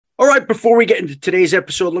right, before we get into today's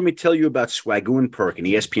episode, let me tell you about Swagoo and Perk, an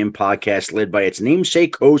ESPN podcast led by its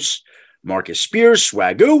namesake hosts, Marcus Spears,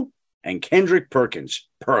 Swagoo, and Kendrick Perkins,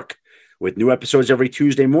 Perk. With new episodes every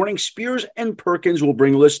Tuesday morning, Spears and Perkins will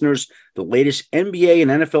bring listeners the latest NBA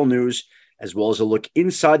and NFL news, as well as a look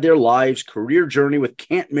inside their lives, career journey with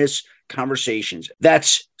can't-miss conversations.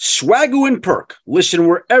 That's Swagoo and Perk. Listen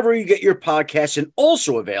wherever you get your podcasts and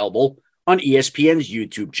also available on ESPN's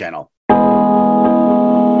YouTube channel.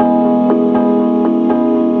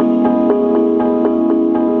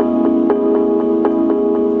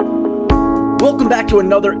 Welcome back to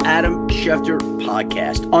another Adam Schefter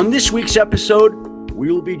podcast. On this week's episode,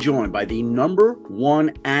 we will be joined by the number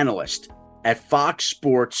one analyst at Fox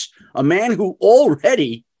Sports, a man who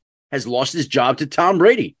already has lost his job to Tom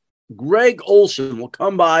Brady. Greg Olsen will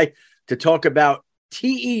come by to talk about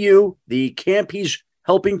TEU, the camp he's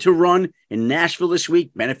helping to run in Nashville this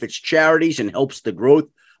week, benefits charities and helps the growth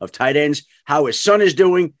of tight ends, how his son is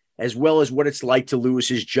doing, as well as what it's like to lose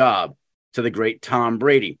his job to the great Tom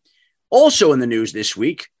Brady. Also in the news this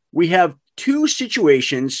week, we have two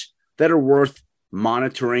situations that are worth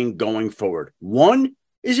monitoring going forward. One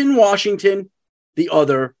is in Washington, the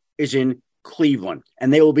other is in Cleveland.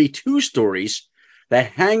 And they will be two stories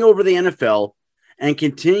that hang over the NFL and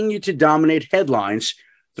continue to dominate headlines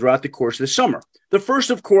throughout the course of the summer. The first,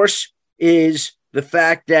 of course, is the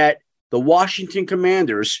fact that the Washington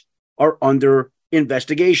Commanders are under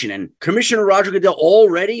investigation. And Commissioner Roger Goodell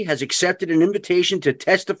already has accepted an invitation to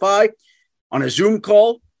testify on a Zoom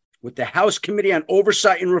call with the House Committee on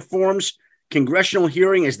Oversight and Reform's congressional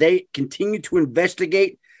hearing as they continue to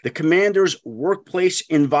investigate the Commanders' workplace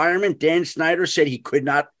environment. Dan Snyder said he could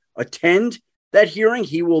not attend that hearing.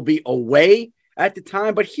 He will be away at the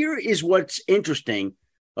time. But here is what's interesting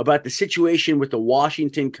about the situation with the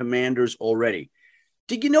Washington Commanders already.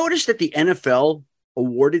 Did you notice that the NFL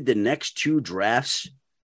awarded the next two drafts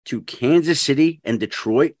to Kansas City and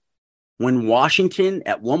Detroit when Washington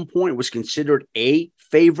at one point was considered a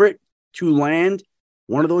favorite to land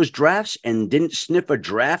one of those drafts and didn't sniff a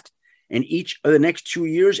draft in each of the next 2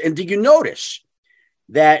 years? And did you notice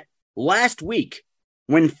that last week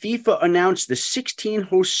when FIFA announced the 16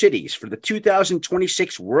 host cities for the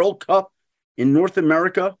 2026 World Cup in North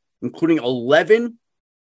America, including 11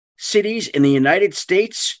 cities in the United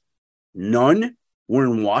States, none were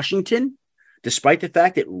in Washington, despite the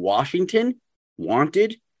fact that Washington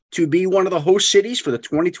wanted to be one of the host cities for the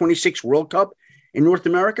 2026 World Cup in North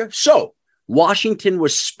America? So Washington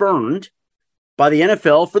was spurned by the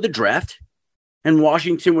NFL for the draft, and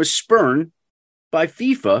Washington was spurned by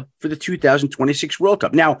FIFA for the 2026 World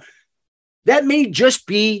Cup. Now, that may just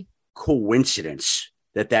be coincidence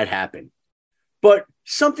that happened, but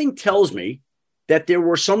something tells me that there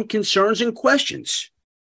were some concerns and questions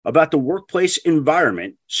about the workplace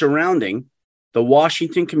environment surrounding the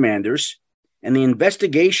Washington Commanders and the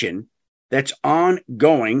investigation that's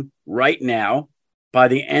ongoing right now by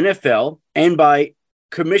the NFL and by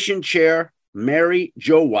Commission Chair Mary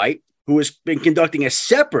Jo White, who has been conducting a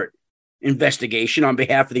separate investigation on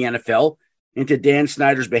behalf of the NFL into Dan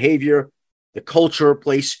Snyder's behavior, the culture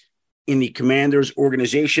place in the Commanders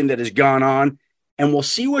organization that has gone on. And we'll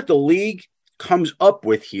see what the league comes up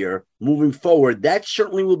with here moving forward. That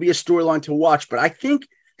certainly will be a storyline to watch. But I think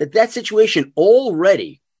that situation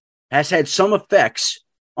already has had some effects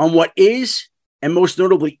on what is, and most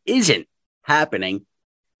notably isn't, happening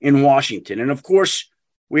in Washington. And of course,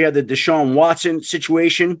 we have the Deshaun Watson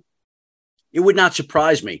situation. It would not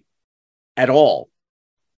surprise me at all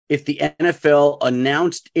if the NFL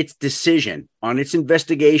announced its decision on its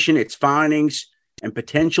investigation, its findings, and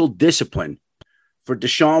potential discipline for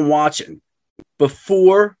Deshaun Watson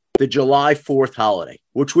before the July 4th holiday,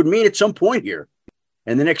 which would mean at some point here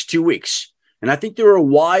in the next 2 weeks. And I think there are a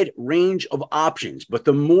wide range of options, but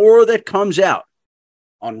the more that comes out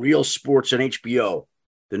on Real Sports on HBO,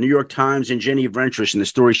 the New York Times and Jenny Ventris and the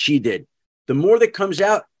story she did, the more that comes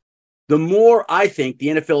out, the more I think the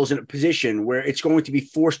NFL is in a position where it's going to be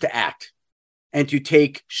forced to act and to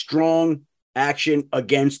take strong action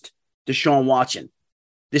against Deshaun Watson.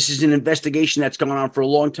 This is an investigation that's gone on for a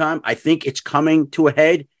long time. I think it's coming to a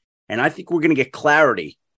head, and I think we're going to get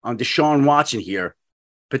clarity on Deshaun Watson here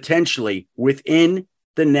potentially within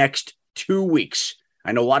the next 2 weeks.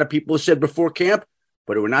 I know a lot of people have said before camp,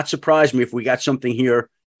 but it would not surprise me if we got something here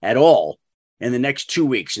at all in the next 2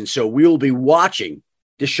 weeks. And so we will be watching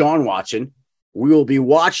Deshaun Watson. We will be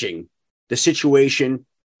watching the situation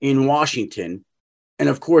in Washington. And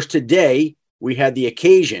of course, today we had the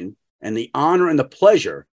occasion and the honor and the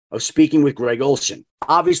pleasure of speaking with Greg Olsen.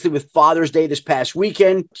 Obviously, with Father's Day this past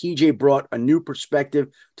weekend, TJ brought a new perspective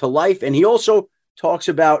to life. And he also talks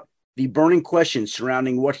about the burning questions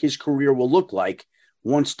surrounding what his career will look like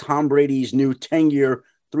once Tom Brady's new 10-year,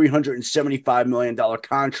 $375 million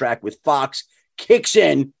contract with Fox kicks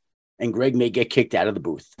in, and Greg may get kicked out of the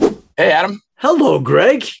booth. Hey, Adam. Hello,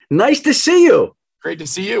 Greg. Nice to see you. Great to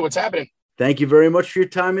see you. What's happening? Thank you very much for your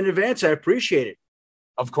time in advance. I appreciate it.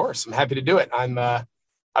 Of course. I'm happy to do it. I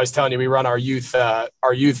was telling you, we run our youth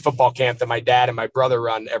football camp that my dad and my brother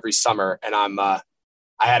run every summer. And I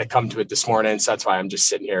had to come to it this morning. So that's why I'm just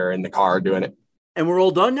sitting here in the car doing it. And we're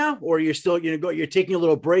all done now? Or you're still going to go, you're taking a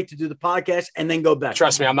little break to do the podcast and then go back?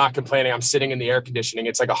 Trust me, I'm not complaining. I'm sitting in the air conditioning.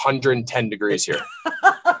 It's like 110 degrees here.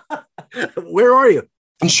 Where are you?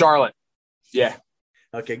 In Charlotte. Yeah.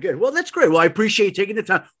 Okay, good. Well, that's great. Well, I appreciate you taking the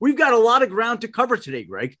time. We've got a lot of ground to cover today,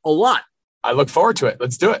 Greg. A lot. I look forward to it.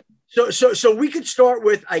 Let's do it. So we could start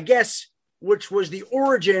with, I guess, which was the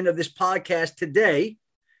origin of this podcast today,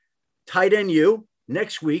 Tight End U,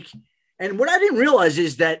 next week. And what I didn't realize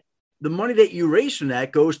is that the money that you raise from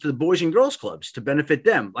that goes to the Boys and Girls Clubs to benefit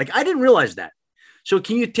them. Like, I didn't realize that. So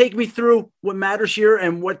can you take me through what matters here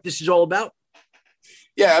and what this is all about?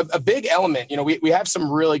 Yeah, a big element. We have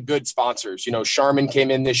some really good sponsors. Charmin came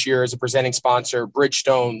in this year as a presenting sponsor,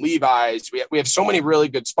 Bridgestone, Levi's. We have so many really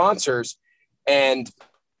good sponsors. And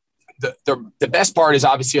the best part is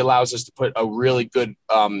obviously allows us to put a really good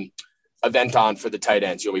event on for the tight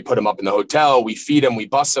ends. We put them up in the hotel, we feed them, we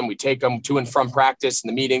bus them, we take them to and from practice and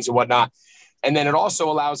the meetings and whatnot. And then it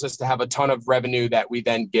also allows us to have a ton of revenue that we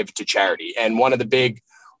then give to charity. And one of the big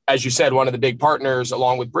partners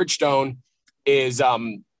along with Bridgestone is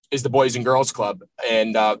the Boys and Girls Club.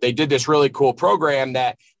 And they did this really cool program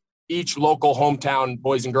that each local hometown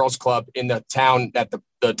Boys and Girls Club in the town that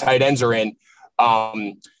the tight ends are in,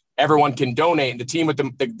 everyone can donate. And the team with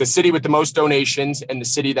the city with the most donations and the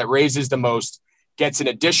city that raises the most gets an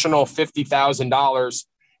additional $50,000.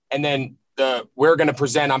 And then we're going to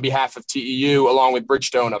present on behalf of TEU along with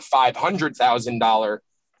Bridgestone a $500,000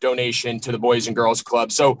 donation to the Boys and Girls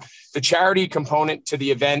Club. So the charity component to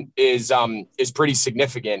the event is pretty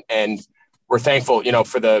significant. And we're thankful,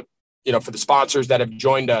 for the sponsors that have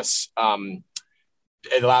joined us.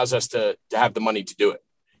 It allows us to have the money to do it.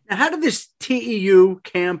 Now, how did this TEU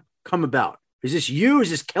camp come about? Is this you? Is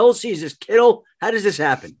this Kelsey? Is this Kittle? How does this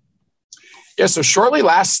happen? Yeah, so shortly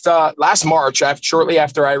last March, shortly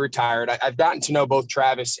after I retired, I've gotten to know both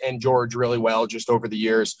Travis and George really well just over the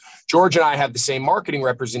years. George and I have the same marketing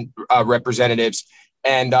representatives.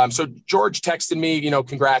 And so George texted me,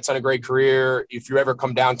 congrats on a great career. If you ever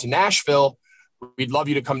come down to Nashville, we'd love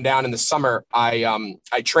you to come down in the summer. I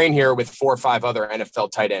train here with 4 or 5 other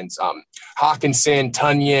NFL tight ends, Hawkinson,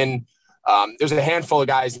 Tunyon. There's a handful of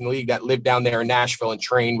guys in the league that live down there in Nashville and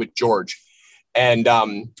train with George. And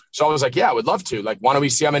so I was like, yeah, I would love to. Like, why don't we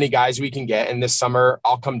see how many guys we can get? And this summer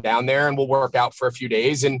I'll come down there and we'll work out for a few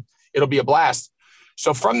days and it'll be a blast.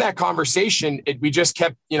 So from that conversation, we just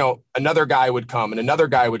kept, another guy would come and another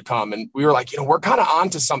guy would come. And we were like, we're kind of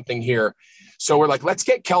onto something here. So we're like, let's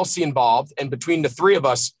get Kelsey involved. And between the 3 of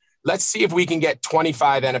us, let's see if we can get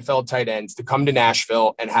 25 NFL tight ends to come to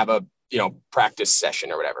Nashville and have a, practice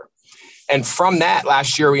session or whatever. And from that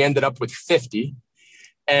last year, we ended up with 50.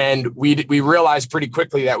 And we realized pretty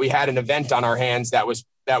quickly that we had an event on our hands that was,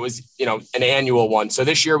 an annual one. So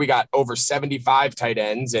this year we got over 75 tight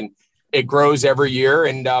ends and it grows every year.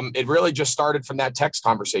 And it really just started from that text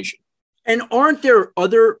conversation. And aren't there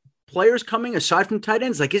other players coming aside from tight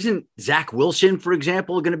ends? Like, isn't Zach Wilson, for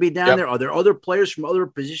example, going to be down there? Are there other players from other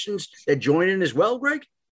positions that join in as well, Greg?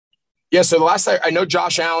 Yeah. So the last I know,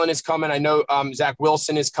 Josh Allen is coming. I know Zach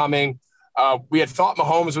Wilson is coming. We had thought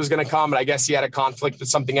Mahomes was going to come, but I guess he had a conflict with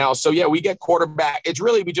something else. So yeah, we get quarterback. It's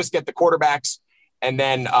really, we just get the quarterbacks and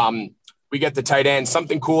then we get the tight ends.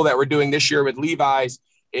 Something cool that we're doing this year with Levi's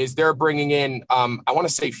is they're bringing in, I want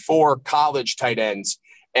to say 4 college tight ends.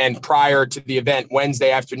 And prior to the event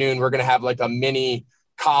Wednesday afternoon, we're going to have like a mini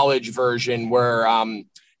college version where,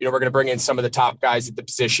 we're going to bring in some of the top guys at the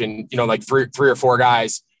position, like three or 4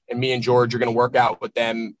 guys. And me and George are going to work out with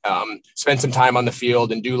them, spend some time on the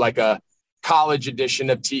field and do like a college edition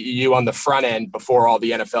of TEU on the front end before all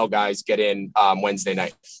the NFL guys get in Wednesday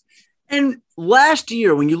night. And last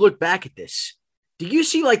year, when you look back at this, do you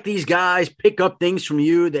see like these guys pick up things from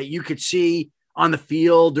you that you could see on the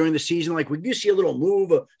field during the season? Like, would you see a little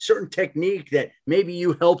move, a certain technique that maybe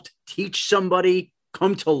you helped teach somebody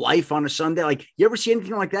come to life on a Sunday? Like, you ever see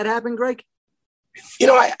anything like that happen, Greg?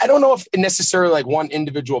 I don't know if necessarily like one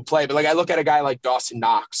individual play, but like I look at a guy like Dawson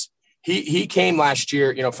Knox. He came last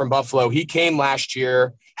year, from Buffalo. He came last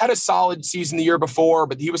year, had a solid season the year before,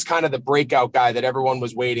 but he was kind of the breakout guy that everyone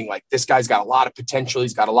was waiting. Like, this guy's got a lot of potential.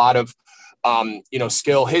 He's got a lot of,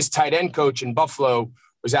 skill. His tight end coach in Buffalo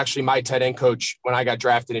was actually my tight end coach when I got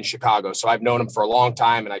drafted in Chicago. So I've known him for a long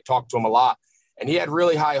time, and I talked to him a lot. And he had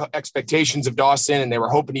really high expectations of Dawson, and they were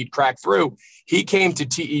hoping he'd crack through. He came to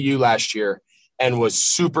TEU last year and was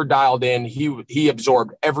super dialed in. He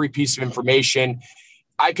absorbed every piece of information.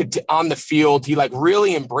 I could, on the field, he like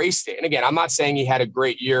really embraced it. And again, I'm not saying he had a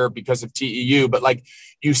great year because of TEU, but like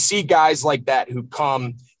you see guys like that who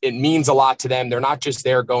come, it means a lot to them. They're not just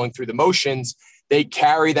there going through the motions. They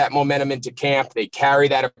carry that momentum into camp. They carry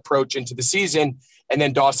that approach into the season. And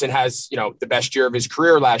then Dawson has, the best year of his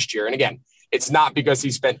career last year. And again, it's not because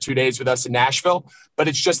he spent 2 days with us in Nashville, but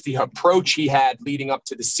it's just the approach he had leading up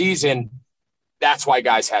to the season. That's why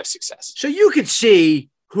guys have success. So you could see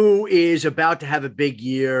who is about to have a big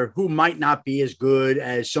year, who might not be as good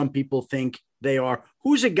as some people think they are.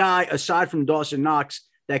 Who's a guy, aside from Dawson Knox,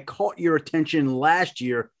 that caught your attention last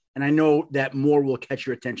year? And I know that more will catch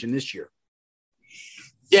your attention this year.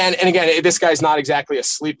 Yeah, and again, this guy's not exactly a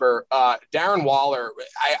sleeper. Darren Waller,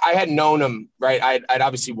 I had known him, right? I'd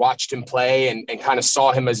obviously watched him play and kind of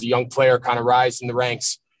saw him as a young player kind of rise in the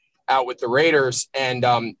ranks out with the Raiders. And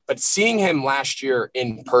but seeing him last year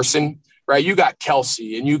in person, right? You got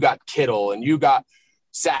Kelsey and you got Kittle and you got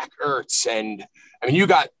Zach Ertz. And I mean, you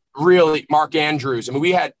got really Mark Andrews. I mean,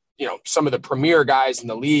 we had, some of the premier guys in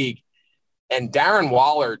the league, and Darren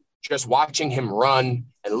Waller, just watching him run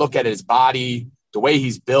and look at his body, the way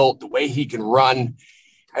he's built, the way he can run,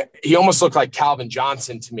 he almost looked like Calvin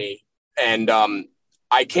Johnson to me. And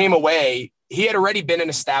I came away, he had already been an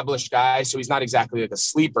established guy, so he's not exactly like a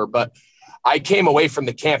sleeper, but I came away from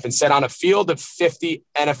the camp and said on a field of 50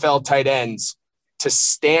 NFL tight ends, to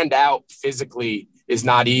stand out physically is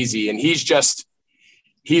not easy. And he's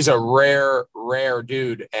a rare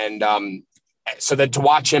dude. And so that to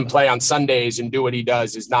watch him play on Sundays and do what he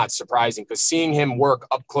does is not surprising, because seeing him work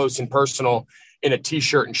up close and personal in a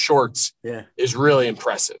t-shirt and shorts is really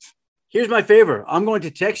impressive. Here's my favor. I'm going to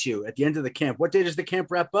text you at the end of the camp. What day does the camp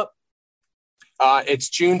wrap up? It's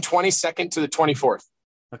June 22nd to the 24th.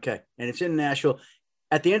 Okay. And it's in Nashville.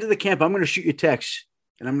 At the end of the camp, I'm going to shoot you a text,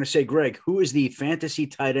 and I'm going to say, Greg, who is the fantasy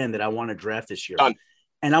tight end that I want to draft this year? Done.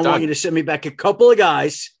 And I want you to send me back a couple of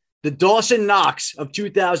guys, the Dawson Knox of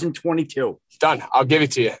 2022. Done. I'll give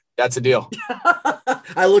it to you. That's a deal.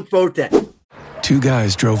 I look forward to that. Two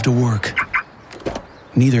guys drove to work.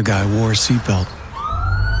 Neither guy wore a seatbelt.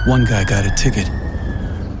 One guy got a ticket.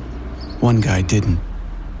 One guy didn't.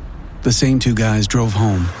 The same two guys drove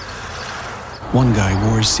home. One guy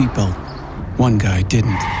wore his seatbelt. One guy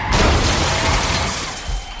didn't.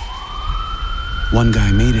 One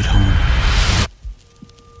guy made it home.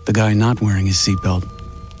 The guy not wearing his seatbelt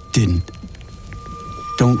didn't.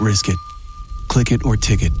 Don't risk it. Click it or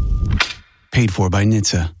ticket. Paid for by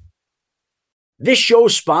NHTSA. This show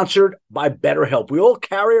is sponsored by BetterHelp. We all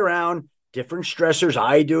carry around different stressors.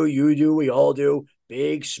 I do, you do, we all do,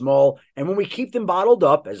 big, small. And when we keep them bottled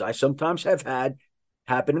up, as I sometimes have had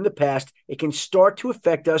happen in the past, it can start to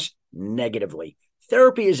affect us negatively.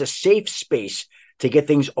 Therapy is a safe space to get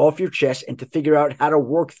things off your chest and to figure out how to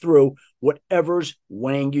work through whatever's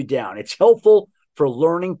weighing you down. It's helpful for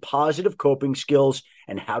learning positive coping skills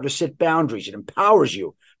and how to set boundaries. It empowers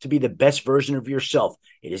you to be the best version of yourself.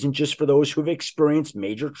 It isn't just for those who've experienced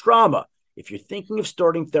major trauma. If you're thinking of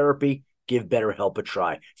starting therapy, give BetterHelp a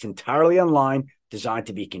try. It's entirely online, designed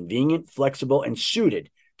to be convenient, flexible, and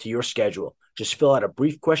suited to your schedule. Just fill out a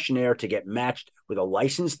brief questionnaire to get matched with a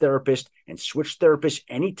licensed therapist and switch therapists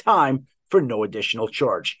anytime for no additional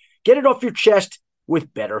charge. Get it off your chest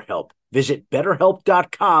with BetterHelp. Visit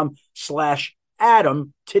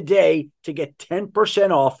BetterHelp.com/Adam today to get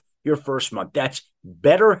 10% off your first month. That's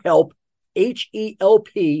BetterHelp,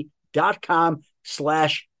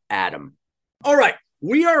 HELP.com/Adam. All right.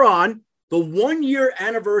 We are on the 1-year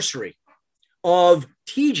anniversary of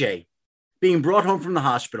TJ being brought home from the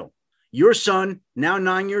hospital. Your son, now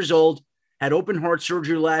 9 years old, had open heart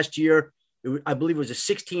surgery last year. I believe it was a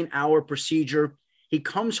 16-hour procedure. He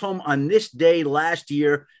comes home on this day last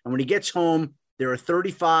year, and when he gets home, there are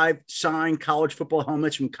 35 signed college football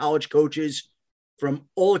helmets from college coaches from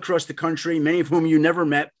all across the country, many of whom you never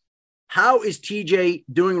met. How is TJ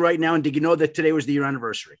doing right now, and did you know that today was the year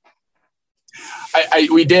anniversary?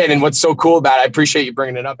 We did, and what's so cool about it, I appreciate you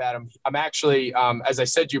bringing it up, Adam. I'm actually, as I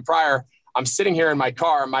said to you prior, I'm sitting here in my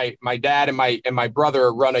car. My dad and my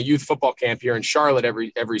brother run a youth football camp here in Charlotte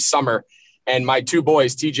every summer. And my two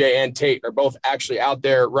boys, TJ and Tate, are both actually out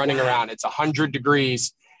there running around. It's 100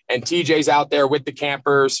 degrees, and TJ's out there with the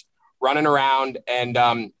campers running around and,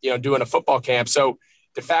 doing a football camp. So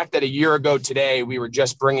the fact that a year ago today, we were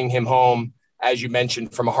just bringing him home, as you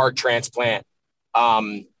mentioned, from a heart transplant,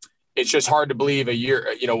 it's just hard to believe a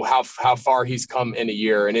year, how far he's come in a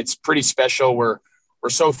year. And it's pretty special. We're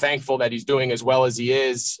so thankful that he's doing as well as he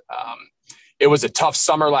is. It was a tough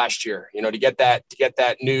summer last year, to get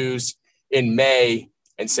that news in May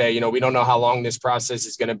and say, we don't know how long this process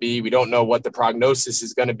is going to be. We don't know what the prognosis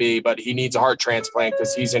is going to be, but he needs a heart transplant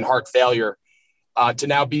because he's in heart failure. To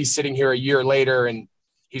now be sitting here a year later and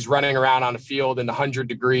he's running around on a field in the 100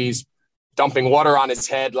 degrees, dumping water on his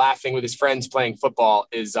head, laughing with his friends playing football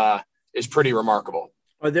is pretty remarkable.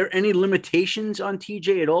 Are there any limitations on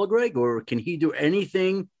TJ at all, Greg, or can he do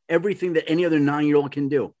everything that any other 9-year-old can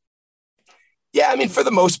do? Yeah, I mean, for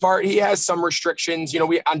the most part, he has some restrictions.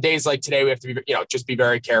 We on days like today, we have to be, just be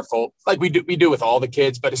very careful, like we do with all the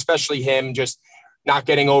kids, but especially him, just not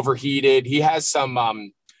getting overheated. He has some,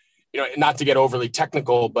 not to get overly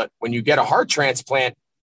technical, but when you get a heart transplant,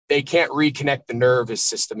 they can't reconnect the nervous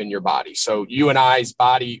system in your body. So you and I's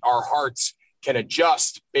body, our hearts can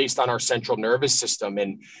adjust based on our central nervous system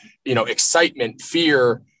and, excitement,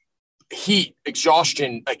 fear, heat,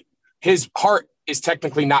 exhaustion. Like his heart is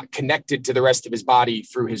technically not connected to the rest of his body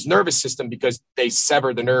through his nervous system because they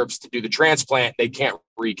sever the nerves to do the transplant. They can't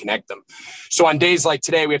reconnect them. So on days like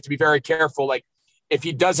today, we have to be very careful. Like if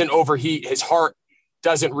he doesn't overheat, his heart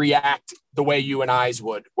doesn't react the way you and I's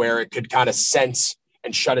would, where it could kind of sense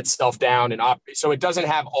and shut itself down and operate. So it doesn't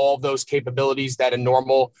have all those capabilities that a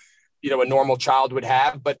normal child would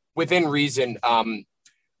have, but within reason,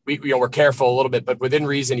 we're careful a little bit, but within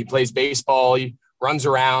reason, he plays baseball, he runs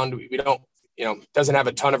around. We don't, doesn't have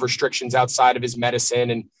a ton of restrictions outside of his medicine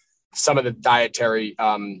and some of the dietary,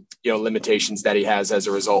 limitations that he has as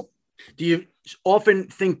a result. Do you often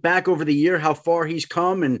think back over the year how far he's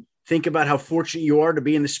come and think about how fortunate you are to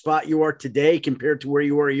be in the spot you are today compared to where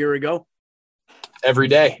you were a year ago? Every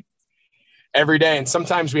day. And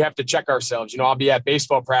sometimes we have to check ourselves. I'll be at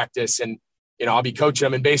baseball practice and, I'll be coaching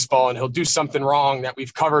him in baseball and he'll do something wrong that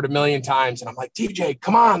we've covered a million times. And I'm like, TJ,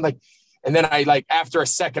 come on. And then after a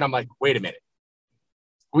second, I'm like, wait a minute.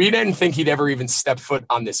 We didn't think he'd ever even step foot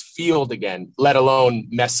on this field again, let alone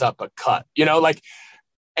mess up a cut,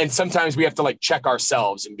 and sometimes we have to check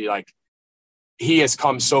ourselves and be like, he has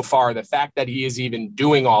come so far. The fact that he is even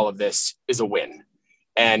doing all of this is a win.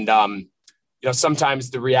 And,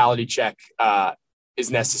 sometimes the reality check is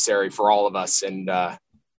necessary for all of us. And,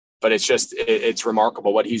 but it's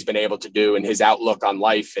remarkable what he's been able to do, and his outlook on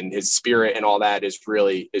life and his spirit and all that is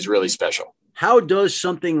really special. How does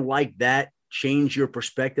something like that change your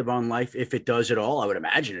perspective on life? If it does at all, I would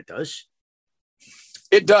imagine it does.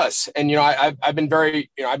 It does. And, I've been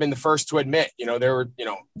very, I've been the first to admit, there were,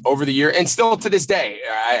 over the year and still to this day,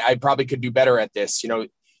 I probably could do better at this.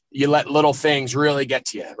 You let little things really get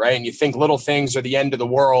to you, right? And you think little things are the end of the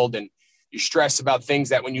world, and you stress about things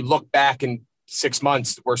that when you look back in 6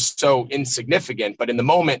 months were so insignificant, but in the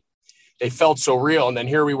moment they felt so real. And then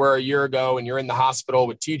here we were a year ago and you're in the hospital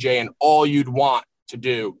with TJ, and all you'd want to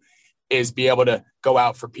do is be able to go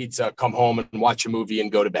out for pizza, come home and watch a movie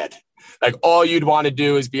and go to bed. Like all you'd want to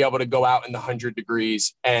do is be able to go out in the 100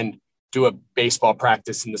 degrees and do a baseball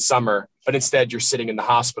practice in the summer, but instead you're sitting in the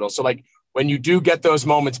hospital. So when you do get those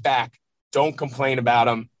moments back, don't complain about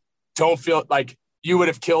them. Don't feel like you would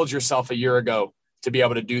have killed yourself a year ago to be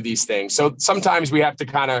able to do these things. So sometimes we have to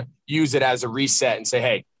kind of use it as a reset and say,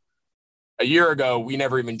 hey, a year ago, we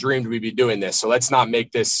never even dreamed we'd be doing this. So let's not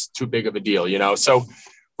make this too big of a deal, So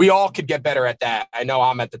we all could get better at that. I know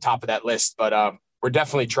I'm at the top of that list, but we're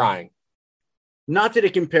definitely trying. Not that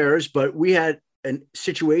it compares, but we had a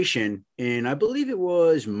situation in, I believe it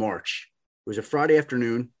was March. It was a Friday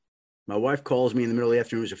afternoon. My wife calls me in the middle of the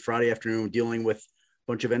afternoon. It was a Friday afternoon dealing with a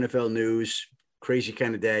bunch of NFL news, crazy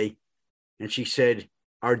kind of day. And she said,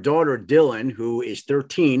 our daughter, Dylan, who is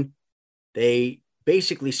 13, they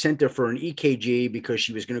basically sent her for an EKG because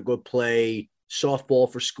she was going to go play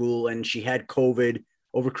softball for school. And she had COVID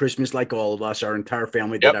over Christmas, like all of us, our entire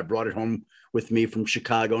family did. Yep. I brought it home with me from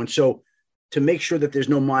Chicago. And so to make sure that there's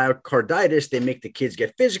no myocarditis, they make the kids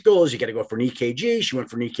get physicals. You got to go for an EKG. She went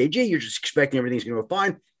for an EKG. You're just expecting everything's going to go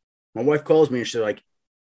fine. My wife calls me and she's like,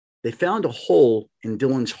 they found a hole in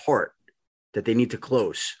Dylan's heart that they need to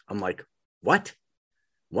close. I'm like, what?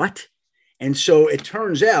 And so it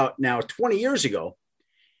turns out now 20 years ago,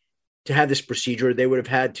 to have this procedure, they would have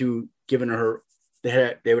had to given her,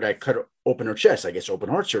 they would have cut open her chest, I guess, open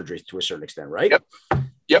heart surgery to a certain extent, right?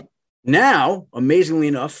 Yep. Now, amazingly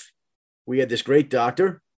enough, we had this great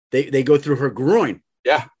doctor. They go through her groin.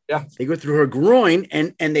 Yeah. They go through her groin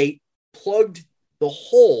and they plugged the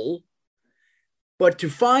hole. But to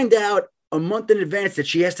find out a month in advance that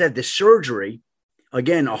she has to have this surgery,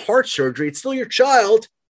 again, a heart surgery, it's still your child.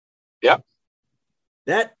 Yep.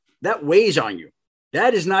 That weighs on you.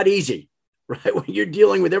 That is not easy, right? When you're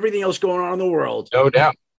dealing with everything else going on in the world. No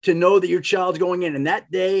doubt. To know that your child's going in. And that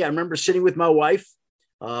day, I remember sitting with my wife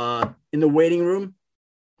in the waiting room.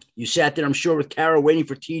 You sat there, I'm sure, with Kara waiting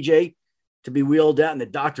for TJ to be wheeled out. And the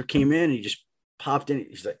doctor came in and he just popped in.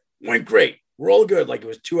 He's like, went great. We're all good. Like it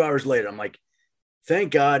was 2 hours later. I'm like,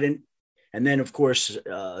 thank God. And then, of course,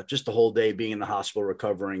 just the whole day being in the hospital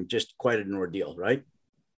recovering, just quite an ordeal, right?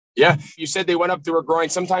 Yeah. You said they went up through her groin.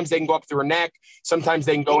 Sometimes they can go up through her neck. Sometimes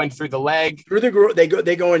they can go in through the leg. Through the groin. They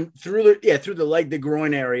go in through the leg, the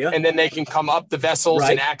groin area. And then they can come up the vessels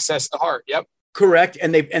and access the heart. Yep. Correct.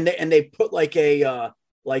 And they put like a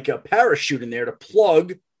parachute in there to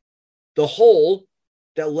plug the hole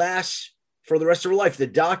that lasts for the rest of her life. The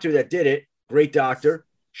doctor that did it, great doctor,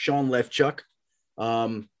 Sean Lefchuk.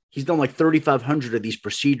 He's done like 3,500 of these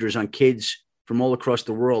procedures on kids from all across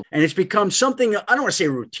the world. And it's become something, I don't want to say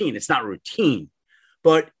routine. It's not routine,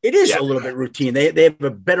 but it is a little bit routine. They have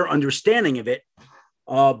a better understanding of it.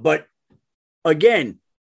 But again,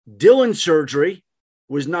 Dylan's surgery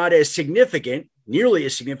was not as significant, nearly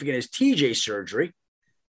as significant as TJ's surgery.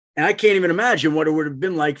 And I can't even imagine what it would have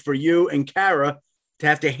been like for you and Kara to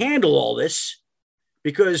have to handle all this,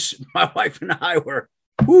 because my wife and I were,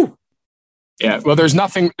 whew. Yeah. Well, there's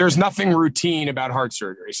nothing routine about heart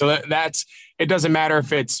surgery. So it doesn't matter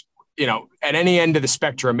if it's, at any end of the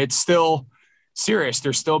spectrum, it's still serious.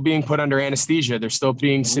 They're still being put under anesthesia. They're still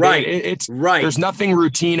being sedated. Right. There's nothing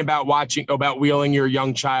routine about wheeling your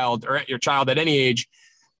young child or your child at any age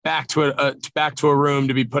back to a room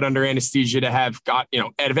to be put under anesthesia to have got,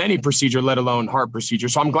 out of any procedure, let alone heart procedure.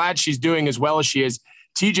 So I'm glad she's doing as well as she is.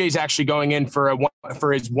 TJ's actually going in for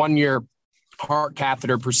his 1 year heart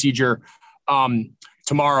catheter procedure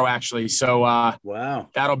tomorrow, actually. So wow,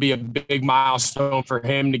 that'll be a big milestone for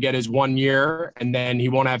him to get his 1 year, and then he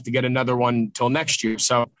won't have to get another one till next year.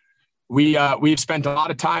 So we've spent a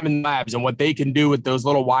lot of time in labs, and what they can do with those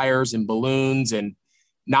little wires and balloons and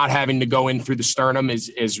not having to go in through the sternum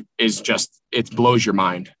is just, it blows your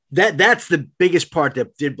mind. That's the biggest part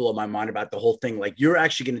that did blow my mind about the whole thing. Like, you're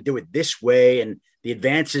actually going to do it this way, and the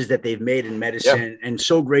advances that they've made in medicine, and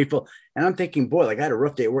so grateful. And I'm thinking, boy, like, I had a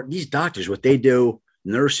rough day at work. These doctors, what they do,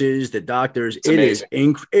 nurses, the doctors, it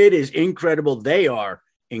is incredible. They are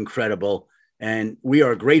incredible. And we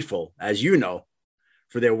are grateful, as you know,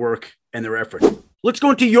 for their work and their effort. Let's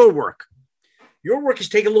go into your work. Your work has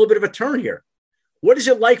taken a little bit of a turn here. What is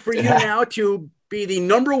it like for you now to be the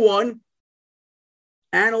 #1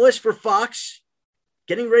 analyst for Fox,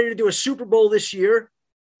 getting ready to do a Super Bowl this year?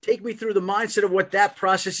 Take me through the mindset of what that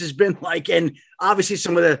process has been like, and obviously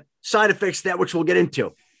some of the side effects of that, which we'll get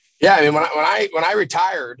into. Yeah, I mean, when I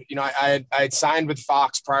retired, I had signed with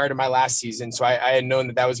Fox prior to my last season, so I had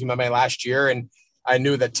known that was going to be my last year, and I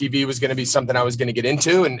knew that TV was going to be something I was going to get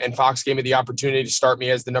into, and Fox gave me the opportunity to start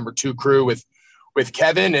me as the #2 crew with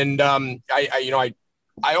Kevin, and I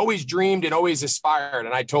always dreamed and always aspired,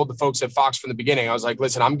 and I told the folks at Fox from the beginning, I was like,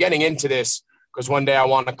 listen, I'm getting into this because one day I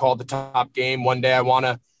want to call the top game, one day I want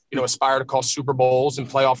to aspire to call Super Bowls and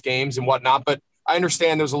playoff games and whatnot. But I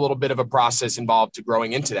understand there's a little bit of a process involved to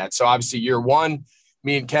growing into that. So obviously year one,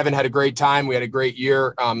 me and Kevin had a great time. We had a great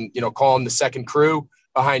year, calling the second crew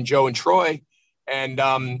behind Joe and Troy. And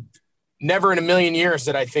never in a million years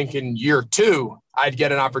that I think in year two, I'd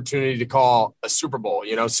get an opportunity to call a Super Bowl,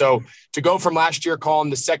 So to go from last year calling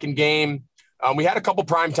the second game, we had a couple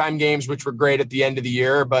primetime games, which were great at the end of the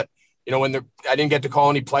year, but I didn't get to call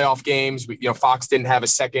any playoff games. Fox didn't have a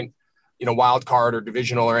second, wild card or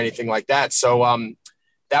divisional or anything like that. So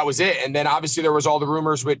that was it. And then obviously there was all the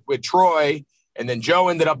rumors with Troy, and then Joe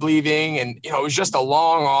ended up leaving. And, it was just a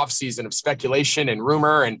long off season of speculation and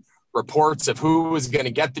rumor and reports of who was going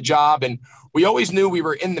to get the job. And we always knew we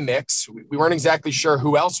were in the mix. We weren't exactly sure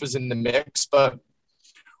who else was in the mix, but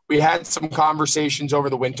we had some conversations over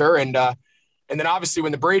the winter. And then obviously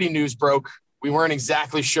when the Brady news broke, we weren't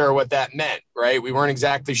exactly sure what that meant, right? We weren't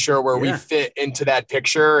exactly sure where we fit into that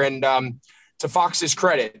picture. And to Fox's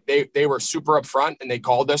credit, they were super upfront, and they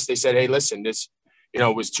called us. They said, hey, listen, this,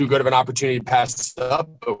 was too good of an opportunity to pass up,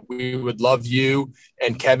 but we would love you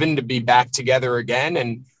and Kevin to be back together again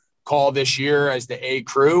and call this year as the A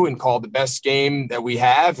crew and call the best game that we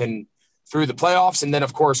have and through the playoffs. And then,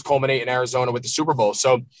 of course, culminate in Arizona with the Super Bowl.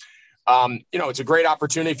 So, it's a great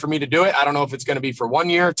opportunity for me to do it. I don't know if it's going to be for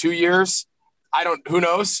 1 year, 2 years. Who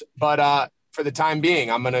knows? But for the time being,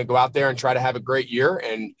 I'm going to go out there and try to have a great year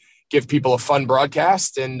and give people a fun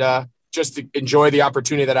broadcast and just to enjoy the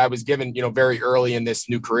opportunity that I was given, very early in this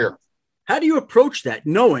new career. How do you approach that,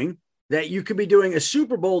 knowing that you could be doing a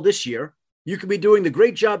Super Bowl this year? You could be doing the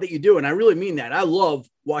great job that you do. And I really mean that. I love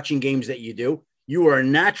watching games that you do. You are a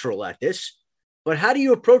natural at this. But how do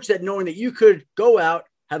you approach that knowing that you could go out,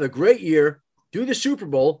 have a great year, do the Super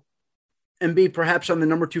Bowl, and be perhaps on the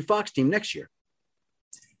number 2 Fox team next year?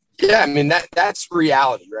 Yeah, I mean, that's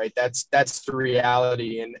reality, right? That's the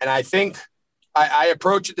reality. And I think I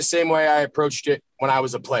approach it the same way I approached it when I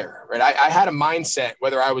was a player, right? I had a mindset,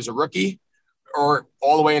 whether I was a rookie or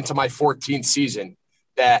all the way into my 14th season,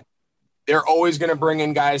 that they're always going to bring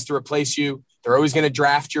in guys to replace you. They're always going to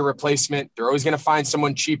draft your replacement. They're always going to find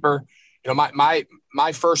someone cheaper. You know,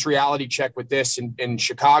 my first reality check with this in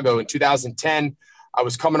Chicago in 2010, I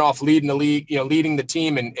was coming off leading the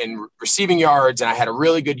team in receiving yards, and I had a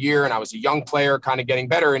really good year, and I was a young player kind of getting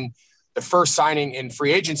better. And the first signing in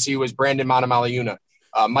free agency was Brandon Manamaliuna.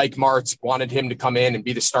 Mike Martz wanted him to come in and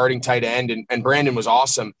be the starting tight end, and Brandon was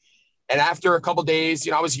awesome. And after a couple of days,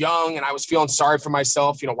 I was young and I was feeling sorry for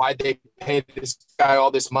myself. Why'd they pay this guy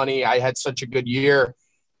all this money? I had such a good year.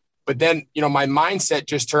 But then, my mindset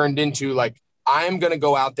just turned into like, I'm going to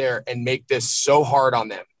go out there and make this so hard on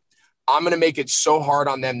them. I'm going to make it so hard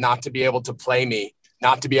on them not to be able to play me,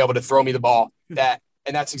 not to be able to throw me the ball. And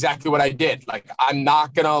that's exactly what I did. Like, I'm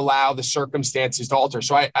not going to allow the circumstances to alter.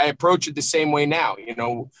 So I approach it the same way now.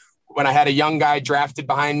 When I had a young guy drafted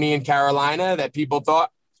behind me in Carolina that people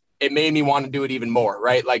thought, it made me want to do it even more,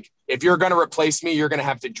 right? Like, if you're going to replace me, you're going to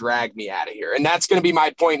have to drag me out of here. And that's going to be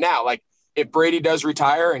my point now. Like, if Brady does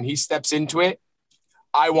retire and he steps into it,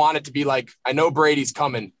 I want it to be like, I know Brady's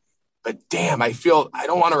coming, but damn, I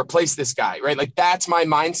don't want to replace this guy, right? Like, that's my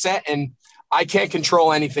mindset, and I can't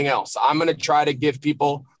control anything else. I'm going to try to give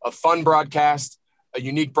people a fun broadcast, a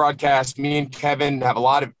unique broadcast. Me and Kevin have a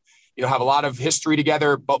lot of history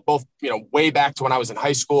together, both way back to when I was in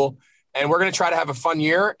high school. And we're going to try to have a fun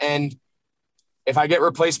year. And if I get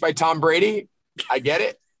replaced by Tom Brady, I get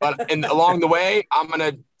it. But along the way, I'm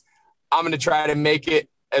going to try to make it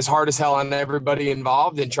as hard as hell on everybody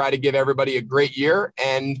involved and try to give everybody a great year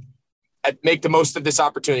and make the most of this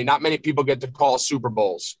opportunity. Not many people get to call Super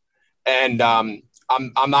Bowls. And I'm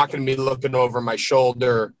not going to be looking over my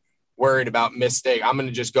shoulder, worried about mistake. I'm going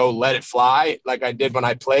to just go let it fly like I did when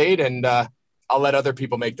I played. And, I'll let other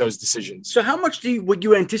people make those decisions. So how much would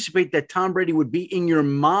you anticipate that Tom Brady would be in your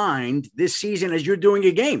mind this season as you're doing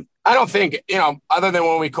a game? I don't think, other than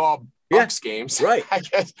when we call Bucks games, right? I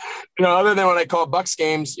guess, other than when I call Bucks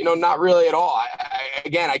games, not really at all.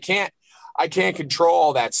 I can't control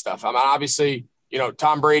all that stuff. I mean, obviously,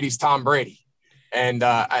 Tom Brady's Tom Brady, and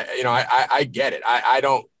I get it.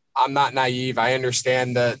 I'm not naive. I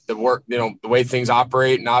understand the work, the way things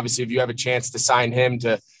operate, and obviously, if you have a chance to sign him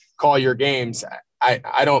to call your games,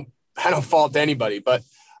 I don't fault anybody, but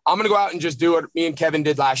I'm going to go out and just do what me and Kevin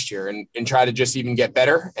did last year and try to just even get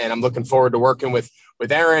better. And I'm looking forward to working with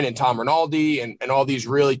Aaron and Tom Rinaldi and all these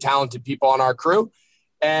really talented people on our crew.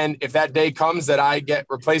 And if that day comes that I get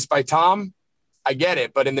replaced by Tom, I get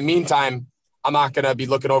it. But in the meantime, I'm not going to be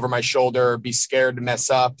looking over my shoulder, be scared to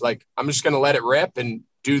mess up. Like, I'm just going to let it rip and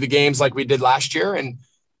do the games like we did last year. And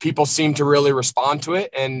people seem to really respond to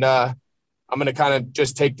it. And, I'm going to kind of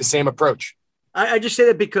just take the same approach. I just say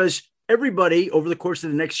that because everybody over the course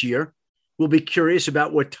of the next year will be curious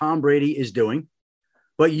about what Tom Brady is doing,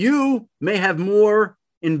 but you may have more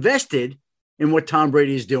invested in what Tom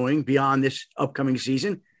Brady is doing beyond this upcoming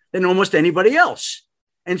season than almost anybody else.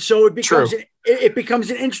 And so it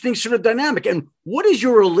becomes an interesting sort of dynamic. And what is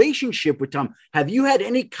your relationship with Tom? Have you had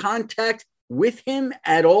any contact with him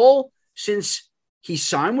at all since he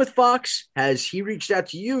signed with Fox? Has he reached out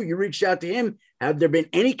to you? You reached out to him? Have there been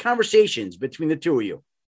any conversations between the two of you?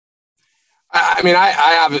 I mean, I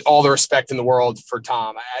have all the respect in the world for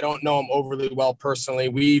Tom. I don't know him overly well personally.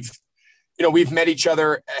 We've met each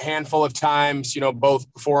other a handful of times,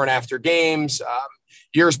 both before and after games.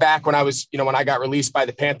 Years back when when I got released by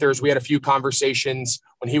the Panthers, we had a few conversations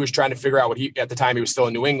when he was trying to figure out at the time he was still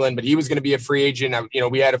in New England, but he was going to be a free agent.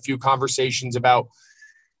 We had a few conversations about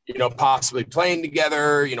possibly playing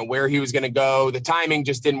together, where he was going to go. The timing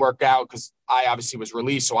just didn't work out because I obviously was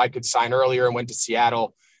released, so I could sign earlier and went to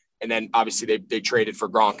Seattle. And then obviously they traded for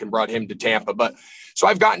Gronk and brought him to Tampa. But so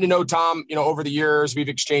I've gotten to know Tom, over the years. We've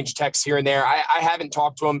exchanged texts here and there. I haven't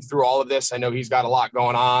talked to him through all of this. I know he's got a lot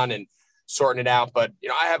going on and sorting it out, but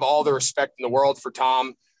I have all the respect in the world for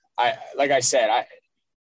Tom. Like I said,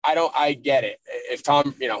 I get it. If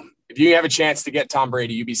Tom, if you have a chance to get Tom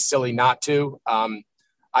Brady, you'd be silly not to.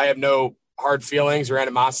 I have no hard feelings or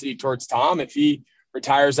animosity towards Tom. If he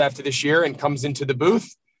retires after this year and comes into the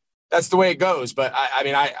booth, that's the way it goes. But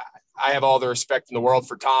I have all the respect in the world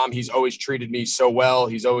for Tom. He's always treated me so well.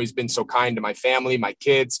 He's always been so kind to my family, my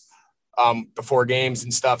kids, before games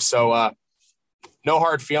and stuff. So no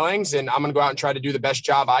hard feelings, and I'm going to go out and try to do the best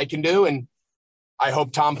job I can do. And I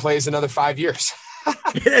hope Tom plays another 5 years.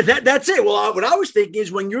 That's it. Well, what I was thinking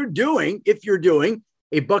is if you're doing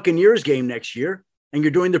a Buccaneers game next year and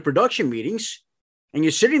you're doing the production meetings and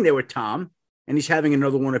you're sitting there with Tom and he's having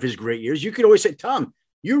another one of his great years, you could always say, Tom,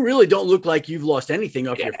 you really don't look like you've lost anything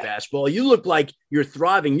off your fastball. You look like you're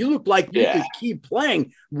thriving. You look like you could keep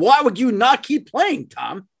playing. Why would you not keep playing,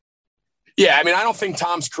 Tom? Yeah, I mean, I don't think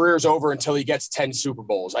Tom's career is over until he gets 10 Super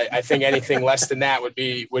Bowls. I think anything less than that would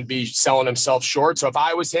be selling himself short. So if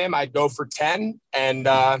I was him, I'd go for 10, and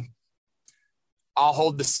I'll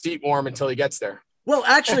hold the seat warm until he gets there. Well,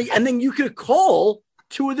 actually, and then you could call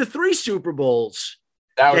 2 of the 3 Super Bowls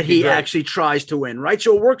that he actually tries to win, right?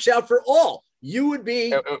 So it works out for all. You would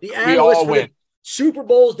be the analyst for the Super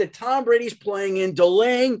Bowls that Tom Brady's playing in,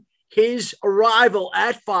 delaying his arrival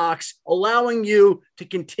at Fox, allowing you to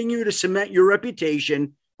continue to cement your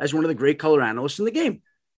reputation as one of the great color analysts in the game.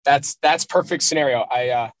 That's perfect scenario.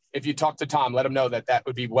 If you talk to Tom, let him know that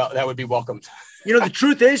would be welcomed. You know, the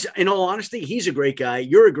truth is, in all honesty, he's a great guy.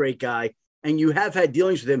 You're a great guy, and you have had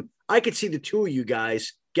dealings with him. I could see the 2 of you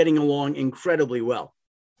guys getting along incredibly well.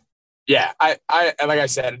 Yeah, I like I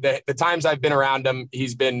said, the times I've been around him,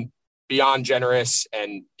 he's been beyond generous,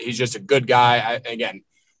 and he's just a good guy.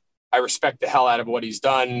 I respect the hell out of what he's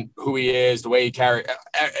done, who he is, the way he carries.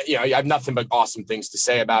 I have nothing but awesome things to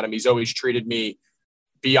say about him. He's always treated me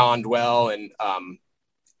beyond well, and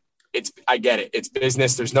I get it. It's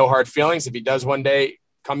business. There's no hard feelings. If he does one day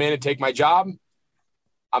come in and take my job,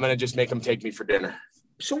 I'm going to just make him take me for dinner.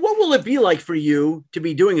 So what will it be like for you to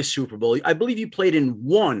be doing a Super Bowl? I believe you played in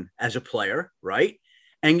 1 as a player, right?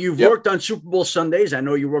 And you've worked on Super Bowl Sundays. I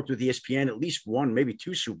know you worked with ESPN at least 1, maybe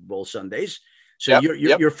 2 Super Bowl Sundays. So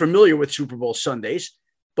you're familiar with Super Bowl Sundays.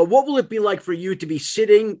 But what will it be like for you to be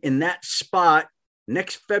sitting in that spot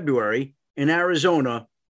next February in Arizona,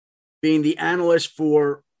 being the analyst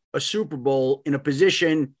for a Super Bowl in a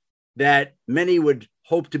position that many would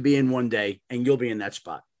hope to be in one day, and you'll be in that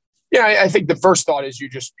spot? Yeah, I think the first thought is you're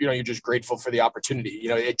just grateful for the opportunity.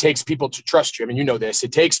 It takes people to trust you. I mean, you know this.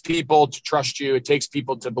 It takes people to trust you. It takes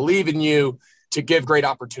people to believe in you, to give great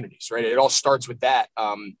opportunities, right? It all starts with that.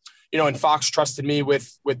 And Fox trusted me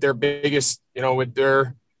with their biggest, with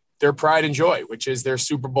their pride and joy, which is their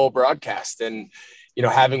Super Bowl broadcast. And,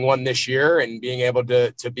 having one this year and being able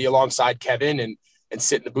to be alongside Kevin and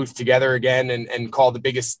sit in the booth together again and call the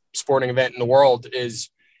biggest sporting event in the world is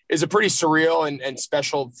a pretty surreal and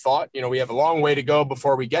special thought. We have a long way to go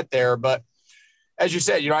before we get there. But as you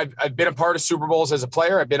said, I've been a part of Super Bowls as a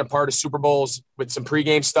player. I've been a part of Super Bowls with some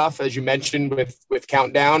pregame stuff, as you mentioned, with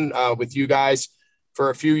Countdown, with you guys for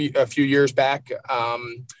a few years back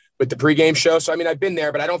with the pregame show. So, I mean, I've been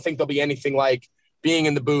there, but I don't think there'll be anything like being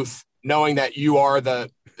in the booth, knowing that you are the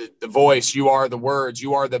voice, you are the words,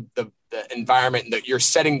 you are the environment, and that you're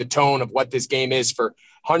setting the tone of what this game is for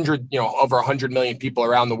over 100 million people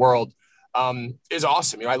around the world, is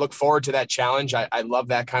awesome. I look forward to that challenge. I love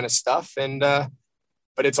that kind of stuff.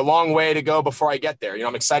 But it's a long way to go before I get there.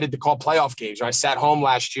 I'm excited to call playoff games. I sat home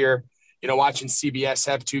last year, watching CBS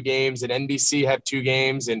have 2 games and NBC have 2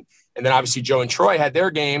 games. And then obviously Joe and Troy had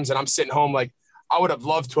their games, and I'm sitting home like, I would have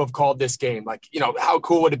loved to have called this game. Like, how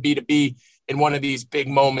cool would it be to be in one of these big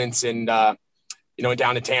moments and, down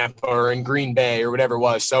in Tampa or in Green Bay or whatever it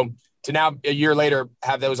was. So to now, a year later,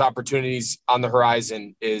 have those opportunities on the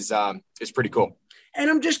horizon is pretty cool. And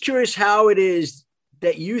I'm just curious how it is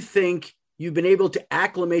that you think you've been able to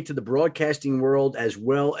acclimate to the broadcasting world as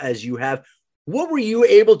well as you have. What were you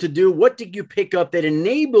able to do? What did you pick up that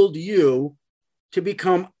enabled you to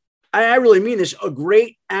become, I really mean this, a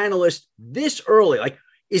great analyst this early? Like,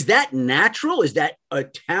 is that natural? Is that a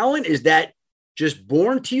talent? Is that just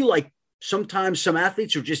born to you? Like, sometimes some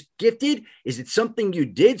athletes are just gifted. Is it something you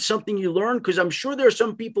did, something you learned? Because I'm sure there are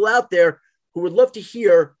some people out there who would love to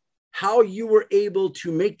hear how you were able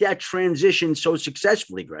to make that transition so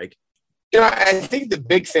successfully, Greg. I think the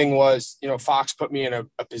big thing was, Fox put me in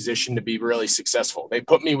a position to be really successful. They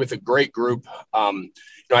put me with a great group.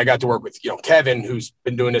 I got to work with, Kevin, who's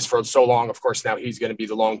been doing this for so long. Of course, now he's going to be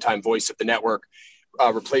the longtime voice of the network,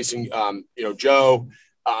 replacing, Joe.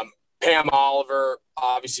 Pam Oliver,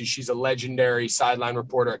 obviously she's a legendary sideline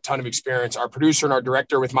reporter, a ton of experience. Our producer and our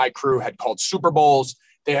director with my crew had called Super Bowls.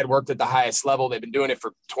 They had worked at the highest level. They've been doing it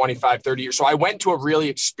for 25, 30 years. So I went to a really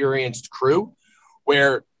experienced crew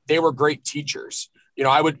where they were great teachers.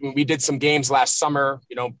 We did some games last summer,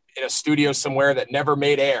 in a studio somewhere that never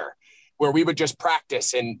made air, where we would just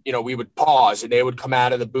practice and, we would pause and they would come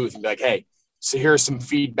out of the booth and be like, hey, so here's some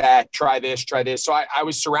feedback, try this. So I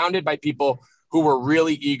was surrounded by people who were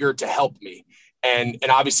really eager to help me. And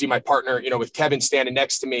obviously my partner, with Kevin standing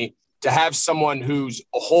next to me, to have someone whose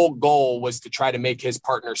whole goal was to try to make his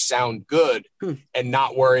partner sound good and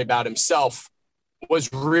not worry about himself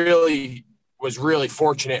was really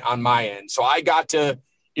fortunate on my end. So I got to,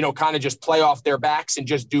 kind of just play off their backs and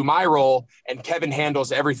just do my role. And Kevin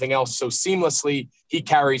handles everything else so seamlessly. He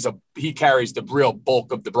carries the real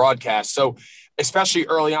bulk of the broadcast. So especially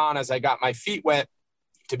early on, as I got my feet wet,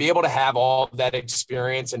 to be able to have all that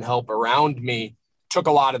experience and help around me took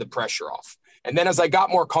a lot of the pressure off. And then as I got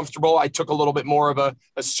more comfortable, I took a little bit more of a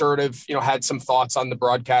assertive, had some thoughts on the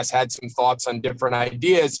broadcast, had some thoughts on different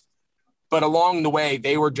ideas. But along the way,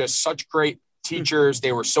 they were just such great teachers.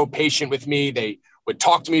 They were so patient with me. They would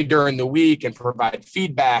talk to me during the week and provide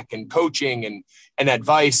feedback and coaching and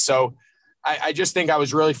advice. So I just think I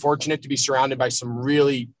was really fortunate to be surrounded by some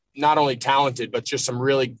really not only talented, but just some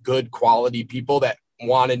really good quality people that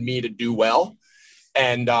wanted me to do well.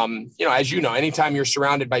 And, as anytime you're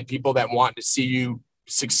surrounded by people that want to see you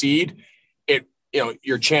succeed,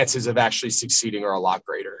 your chances of actually succeeding are a lot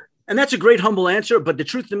greater. And that's a great, humble answer. But the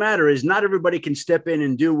truth of the matter is not everybody can step in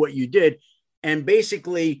and do what you did and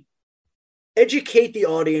basically educate the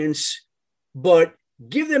audience, but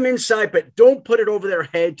give them insight, but don't put it over their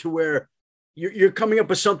head to where you're coming up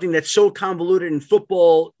with something that's so convoluted in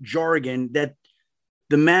football jargon that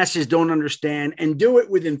the masses don't understand, and do it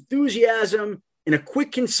with enthusiasm in a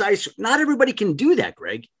quick, concise. Not everybody can do that,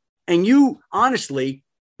 Greg. And you honestly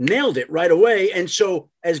nailed it right away. And so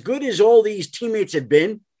as good as all these teammates have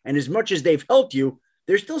been, and as much as they've helped you,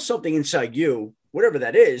 there's still something inside you, whatever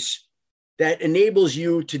that is, that enables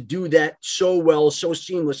you to do that so well, so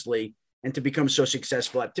seamlessly, and to become so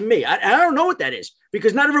successful. To me, I don't know what that is,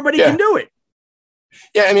 because not everybody can do it.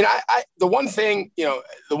 Yeah. I mean, the one thing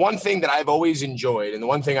that I've always enjoyed and the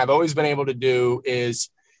one thing I've always been able to do is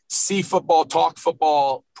see football, talk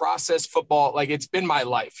football, process football. Like, it's been my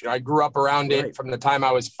life. I grew up around it from the time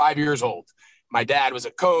I was 5 years old. My dad was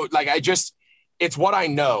a coach. Like, it's what I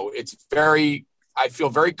know. I feel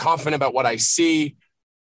very confident about what I see.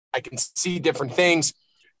 I can see different things.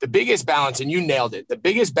 The biggest balance, and you nailed it, the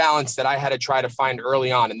biggest balance that I had to try to find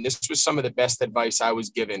early on, and this was some of the best advice I was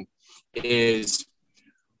given, is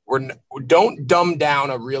don't dumb down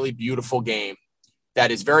a really beautiful game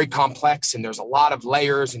that is very complex, and there's a lot of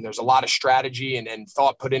layers and there's a lot of strategy and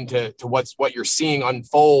thought put into what you're seeing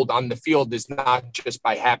unfold on the field is not just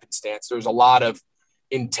by happenstance. There's a lot of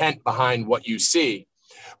intent behind what you see.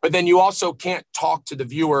 But then you also can't talk to the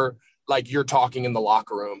viewer like you're talking in the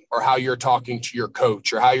locker room, or how you're talking to your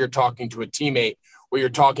coach, or how you're talking to a teammate, where you're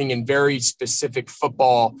talking in very specific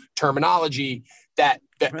football terminology that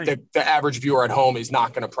the average viewer at home is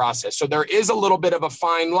not going to process. So there is a little bit of a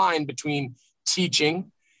fine line between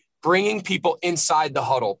teaching, bringing people inside the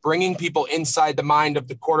huddle, bringing people inside the mind of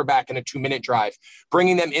the quarterback in a 2-minute drive,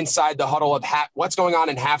 bringing them inside the huddle of what's going on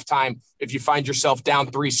in halftime. If you find yourself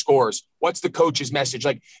down 3 scores, what's the coach's message?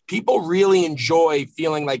 Like, people really enjoy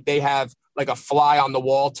feeling like they have like a fly on the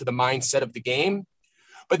wall to the mindset of the game,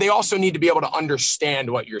 but they also need to be able to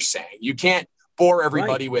understand what you're saying. You can't bore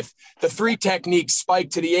everybody with the 3 techniques,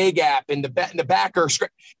 spike to the A gap and the backer.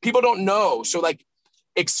 People don't know. So like,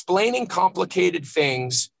 explaining complicated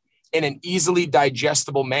things in an easily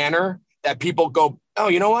digestible manner that people go, oh,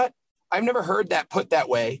 you know what? I've never heard that put that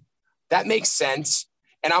way. That makes sense.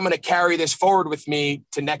 And I'm going to carry this forward with me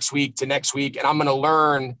to next week. And I'm going to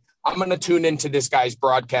learn, I'm going to tune into this guy's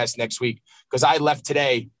broadcast next week, because I left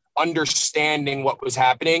today understanding what was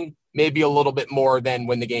happening, maybe a little bit more than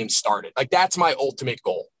when the game started. Like, that's my ultimate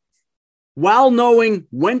goal. While knowing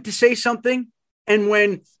when to say something and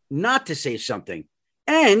when not to say something.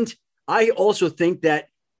 And I also think that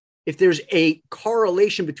if there's a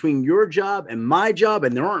correlation between your job and my job,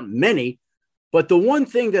 and there aren't many, but the one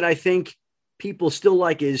thing that I think people still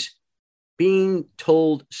like is being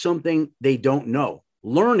told something they don't know,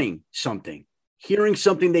 learning something, hearing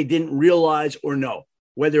something they didn't realize or know,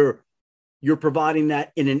 whether you're providing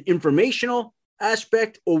that in an informational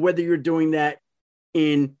aspect or whether you're doing that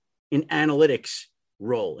in an analytics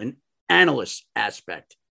role, an analyst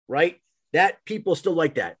aspect, right? That people still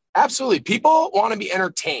like that. Absolutely. People want to be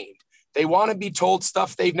entertained. They want to be told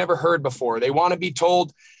stuff they've never heard before. They want to be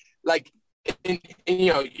told, like,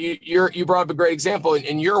 you brought up a great example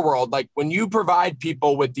in your world. Like, when you provide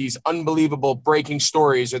people with these unbelievable breaking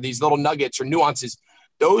stories or these little nuggets or nuances,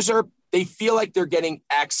 they feel like they're getting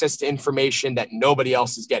access to information that nobody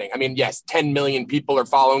else is getting. I mean, yes, 10 million people are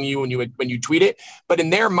following you when you tweet it, but in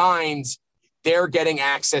their minds, they're getting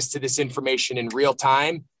access to this information in real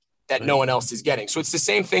time that no one else is getting. So it's the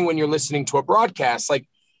same thing when you're listening to a broadcast. Like,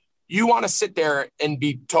 you want to sit there and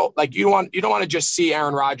be told, like, you don't want to just see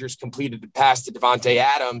Aaron Rodgers completed the pass to Devontae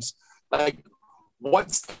Adams. Like,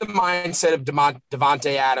 what's the mindset of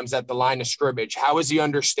Davante Adams at the line of scrimmage? How is he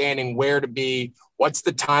understanding where to be? What's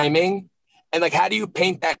the timing? And like, how do you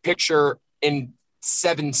paint that picture in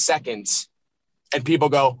 7 seconds? And people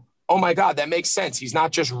go, oh my God, that makes sense. He's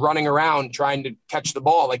not just running around trying to catch the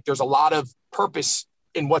ball. Like, there's a lot of purpose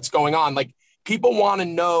in what's going on. Like, people want to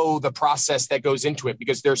know the process that goes into it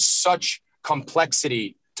because there's such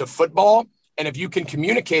complexity to football. And if you can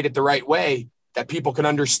communicate it the right way that people can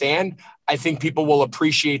understand, I think people will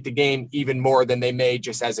appreciate the game even more than they may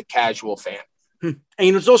just as a casual fan. And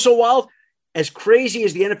it's also wild, as crazy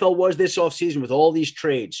as the NFL was this offseason with all these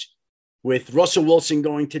trades, with Russell Wilson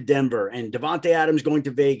going to Denver and Davante Adams going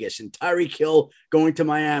to Vegas and Tyreek Hill going to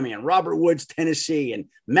Miami and Robert Woods, Tennessee, and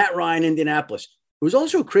Matt Ryan, Indianapolis. It was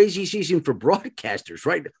also a crazy season for broadcasters,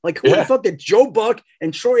 right? Like, who would have thought that Joe Buck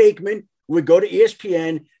and Troy Aikman would go to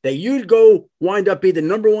ESPN, that you'd go wind up be the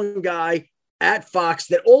number one guy at Fox,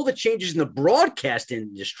 that all the changes in the broadcast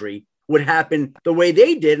industry would happen the way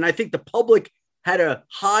they did. And I think the public had a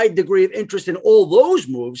high degree of interest in all those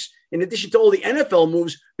moves, in addition to all the NFL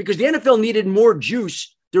moves, because the NFL needed more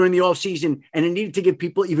juice during the offseason, and it needed to give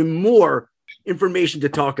people even more information to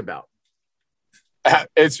talk about.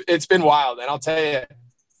 It's been wild. And I'll tell you,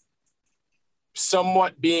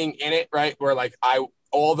 somewhat being in it, right, where like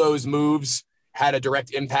all those moves had a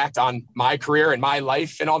direct impact on my career and my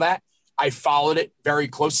life and all that. I followed it very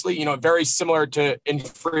closely, you know, very similar to in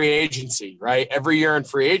free agency, right? Every year in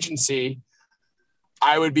free agency,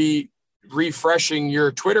 I would be refreshing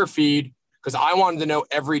your Twitter feed because I wanted to know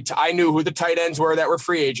I knew who the tight ends were that were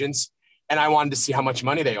free agents, and I wanted to see how much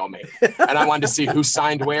money they all made. And I wanted to see who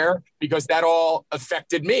signed where, because that all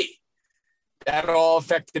affected me. That all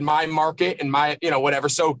affected my market and my, you know, whatever.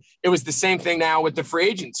 So it was the same thing now with the free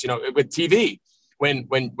agents, you know, with TV.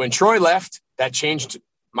 When Troy left, that changed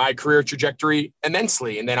my career trajectory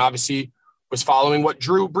immensely. And then obviously was following what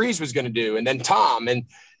Drew Brees was going to do. And then Tom, and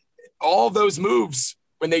all those moves,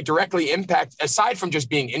 when they directly impact, aside from just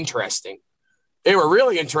being interesting, they were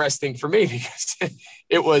really interesting for me because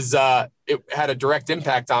it had a direct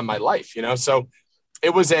impact on my life, you know? So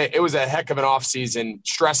it was a heck of an off season,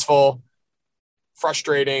 stressful,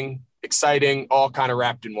 frustrating, exciting, all kind of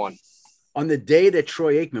wrapped in one. On the day that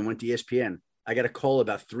Troy Aikman went to ESPN, I got a call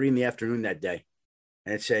about 3 p.m. that day.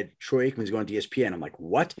 And it said, Troy Aikman's going to ESPN. I'm like,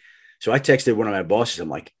 what? So I texted one of my bosses. I'm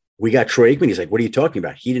like, we got Troy Aikman. He's like, what are you talking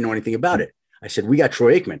about? He didn't know anything about it. I said, we got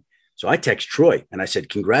Troy Aikman. So I text Troy and I said,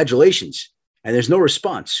 congratulations. And there's no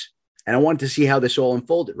response. And I wanted to see how this all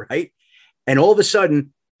unfolded, right? And all of a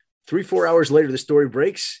sudden, 3-4 hours later, the story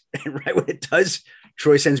breaks. And right when it does,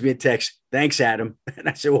 Troy sends me a text. Thanks, Adam. And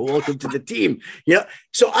I said, well, welcome to the team. You know,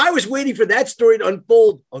 so I was waiting for that story to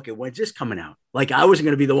unfold. Okay, when's this coming out? Like, I wasn't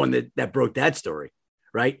going to be the one that broke that story,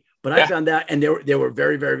 right? But I found out, and there were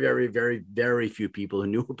very, very, very, very, very few people who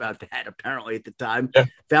knew about that apparently at the time. Yeah.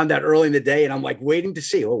 Found out early in the day, and I'm like waiting to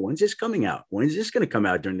see, when's this coming out? When's this going to come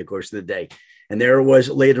out during the course of the day? And there it was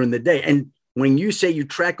later in the day. And when you say you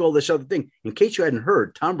track all this other thing, in case you hadn't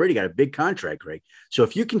heard, Tom Brady got a big contract, Greg. So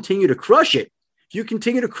if you continue to crush it,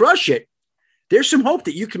 there's some hope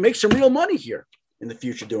that you can make some real money here in the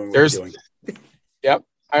future doing what you're doing. Yep.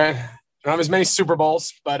 I don't have as many Super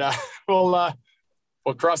Bowls, but we'll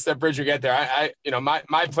cross that bridge when we get there.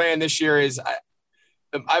 My plan this year is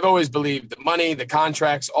I've always believed the money, the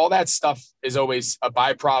contracts, all that stuff is always a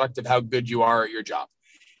byproduct of how good you are at your job.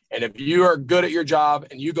 And if you are good at your job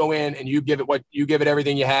and you go in and you give it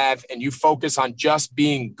everything you have and you focus on just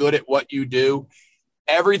being good at what you do,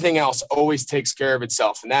 everything else always takes care of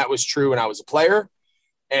itself. And that was true when I was a player.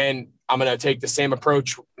 And I'm going to take the same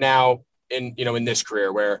approach now in this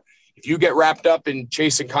career, where if you get wrapped up in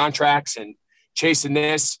chasing contracts and chasing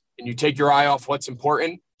this and you take your eye off what's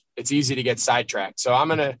important, it's easy to get sidetracked. So I'm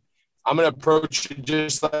going to approach it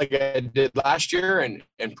just like I did last year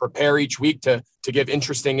and prepare each week to give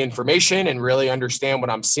interesting information and really understand what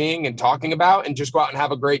I'm seeing and talking about, and just go out and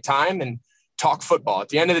have a great time and talk football. At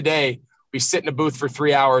the end of the day, we sit in a booth for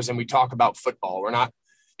 3 hours and we talk about football. We're not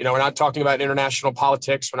talking about international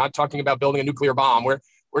politics. We're not talking about building a nuclear bomb. We're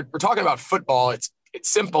talking about football. It's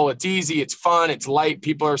simple. It's easy. It's fun. It's light.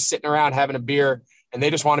 People are sitting around having a beer and they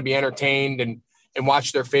just want to be entertained and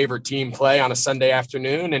watch their favorite team play on a Sunday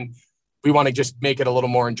afternoon. And we want to just make it a little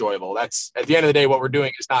more enjoyable. That's, at the end of the day, what we're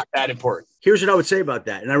doing is not that important. Here's what I would say about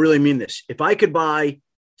that. And I really mean this. If I could buy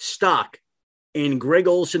stock in Greg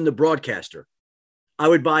Olsen, the broadcaster, I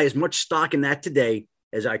would buy as much stock in that today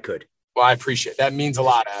as I could. Well, I appreciate it. That means a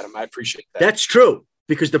lot, Adam. I appreciate that. That's true,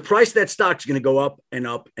 because the price of that stock is going to go up and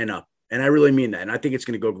up and up. And I really mean that. And I think it's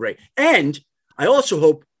going to go great. And I also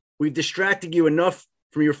hope we've distracted you enough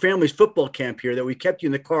from your family's football camp here that we kept you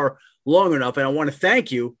in the car long enough. And I want to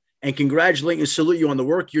thank you and congratulate and salute you on the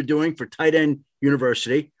work you're doing for Tight End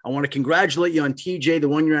University. I want to congratulate you on TJ, the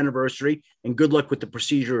 1-year anniversary, and good luck with the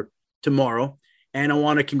procedure tomorrow. And I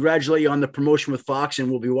want to congratulate you on the promotion with Fox,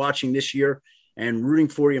 and we'll be watching this year and rooting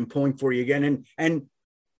for you and pulling for you again.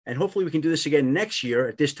 And hopefully we can do this again next year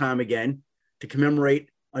at this time again to commemorate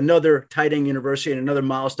another Tight End University and another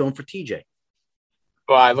milestone for TJ.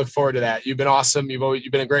 Well, I look forward to that. You've been awesome.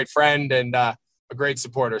 You've been a great friend and a great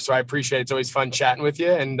supporter. So I appreciate it. It's always fun chatting with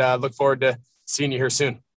you, and look forward to seeing you here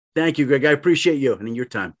soon. Thank you, Greg. I appreciate you and your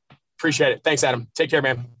time. Appreciate it. Thanks, Adam. Take care,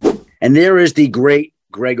 man. And there is the great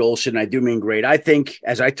Greg Olsen. I do mean great. I think,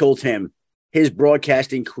 as I told him, his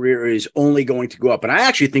broadcasting career is only going to go up. And I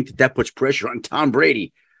actually think that puts pressure on Tom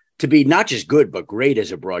Brady to be not just good, but great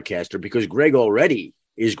as a broadcaster, because Greg already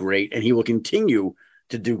is great and he will continue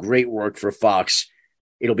to do great work for Fox.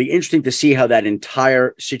 It'll be interesting to see how that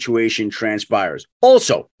entire situation transpires.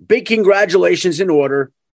 Also, big congratulations in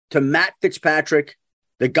order to Matt Fitzpatrick,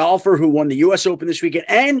 the golfer who won the U.S. Open this weekend,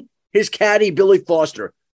 and his caddy, Billy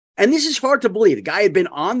Foster. And this is hard to believe. The guy had been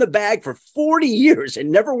on the bag for 40 years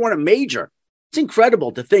and never won a major. It's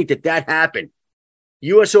incredible to think that happened.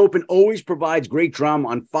 U.S. Open always provides great drama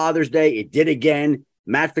on Father's Day. It did again.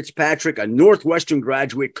 Matt Fitzpatrick, a Northwestern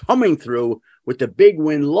graduate, coming through with the big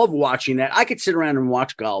win. Love watching that. I could sit around and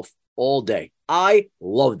watch golf all day. I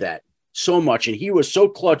love that so much. And he was so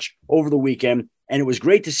clutch over the weekend, and it was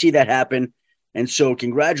great to see that happen. And so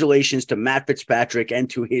congratulations to Matt Fitzpatrick and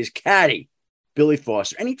to his caddy, Billy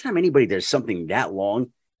Foster. Anytime anybody does something that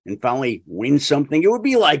long and finally wins something, it would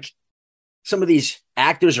be like some of these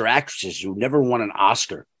actors or actresses who never won an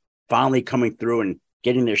Oscar finally coming through and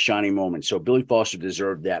getting their shining moment. So Billy Foster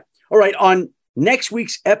deserved that. All right, on next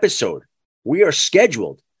week's episode, we are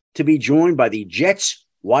scheduled to be joined by the Jets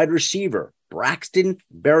wide receiver, Braxton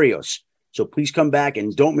Berrios. So please come back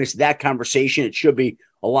and don't miss that conversation. It should be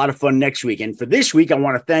a lot of fun next week. And for this week, I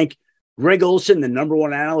want to thank Greg Olsen, the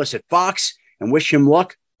 #1 analyst at Fox, and wish him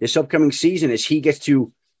luck this upcoming season as he gets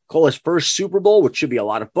to call his first Super Bowl, which should be a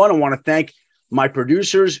lot of fun. I want to thank my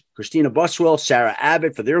producers, Christina Buswell, Sarah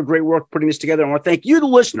Abbott, for their great work putting this together. I want to thank you, the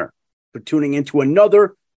listener, for tuning into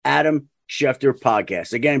another Adam Schefter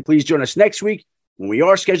podcast. Again, please join us next week when we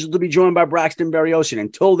are scheduled to be joined by Braxton Berrios. And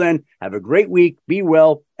until then, have a great week, be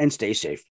well, and stay safe.